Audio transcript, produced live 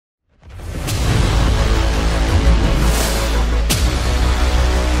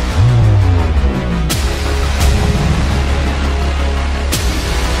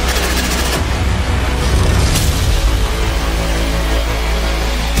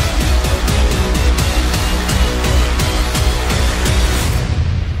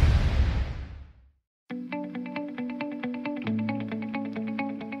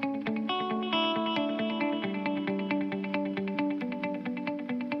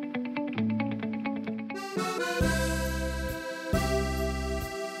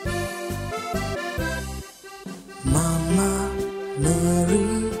Mama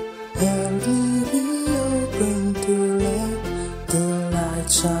Mary, help me be open to let the light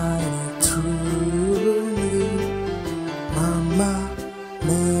shine through me. Mama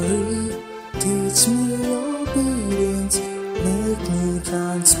Mary, teach me obedience, make me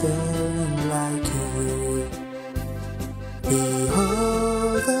transparent like you.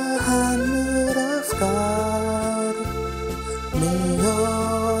 Behold the handmaid of God, may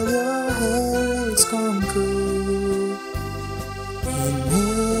all your heralds come true. In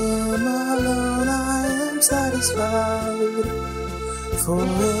Him alone I am satisfied,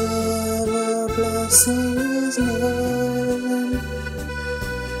 forever blessing His name.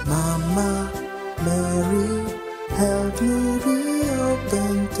 Mama Mary, help me be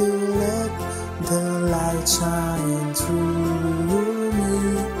open to let the light shine through me.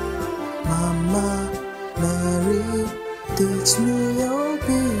 Mama Mary, teach me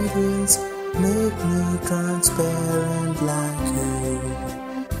obedience, make me transparent like you.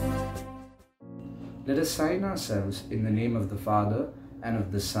 Let us sign ourselves in the name of the Father, and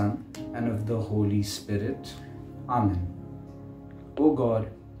of the Son, and of the Holy Spirit. Amen. O God,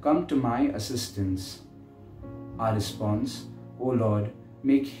 come to my assistance. Our response, O Lord,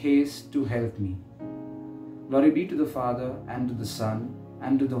 make haste to help me. Glory be to the Father, and to the Son,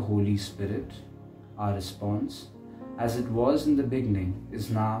 and to the Holy Spirit. Our response, as it was in the beginning,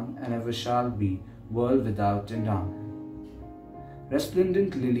 is now, and ever shall be, world without end. Amen.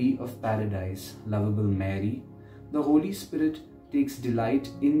 Resplendent lily of paradise, lovable Mary, the Holy Spirit takes delight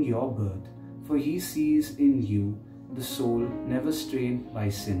in your birth, for He sees in you the soul never strained by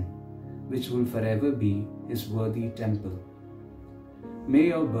sin, which will forever be His worthy temple. May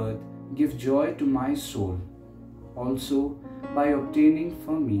your birth give joy to my soul, also by obtaining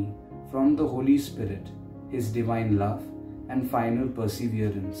for me from the Holy Spirit His divine love and final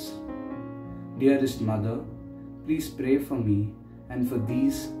perseverance. Dearest Mother, please pray for me and for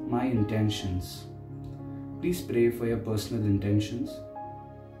these my intentions. Please pray for your personal intentions.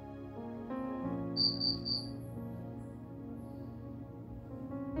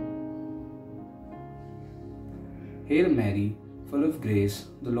 Hail Mary, full of grace,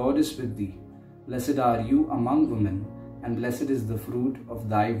 the Lord is with thee. Blessed are you among women, and blessed is the fruit of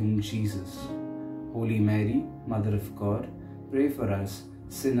thy womb, Jesus. Holy Mary, Mother of God, pray for us,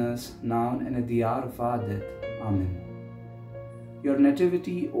 sinners, now and at the hour of our death. Amen. Your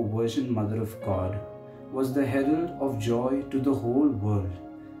Nativity, O Virgin Mother of God, was the herald of joy to the whole world,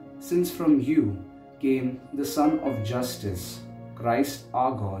 since from you came the Son of Justice, Christ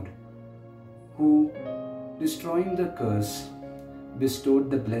our God, who, destroying the curse, bestowed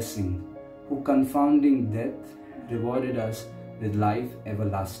the blessing, who, confounding death, rewarded us with life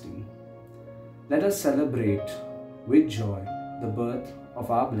everlasting. Let us celebrate with joy the birth of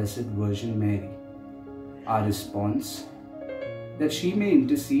our Blessed Virgin Mary. Our response, that she may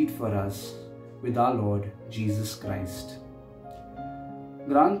intercede for us with our Lord Jesus Christ.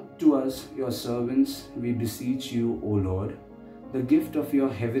 Grant to us, your servants, we beseech you, O Lord, the gift of your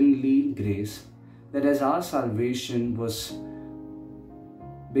heavenly grace, that as our salvation was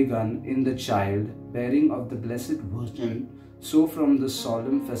begun in the child bearing of the Blessed Virgin, so from the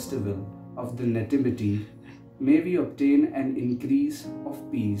solemn festival of the Nativity, may we obtain an increase of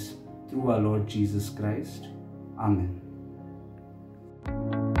peace through our Lord Jesus Christ. Amen.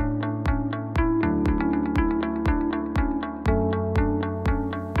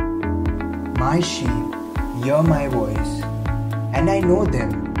 My sheep hear my voice, and I know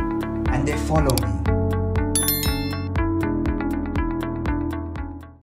them, and they follow me.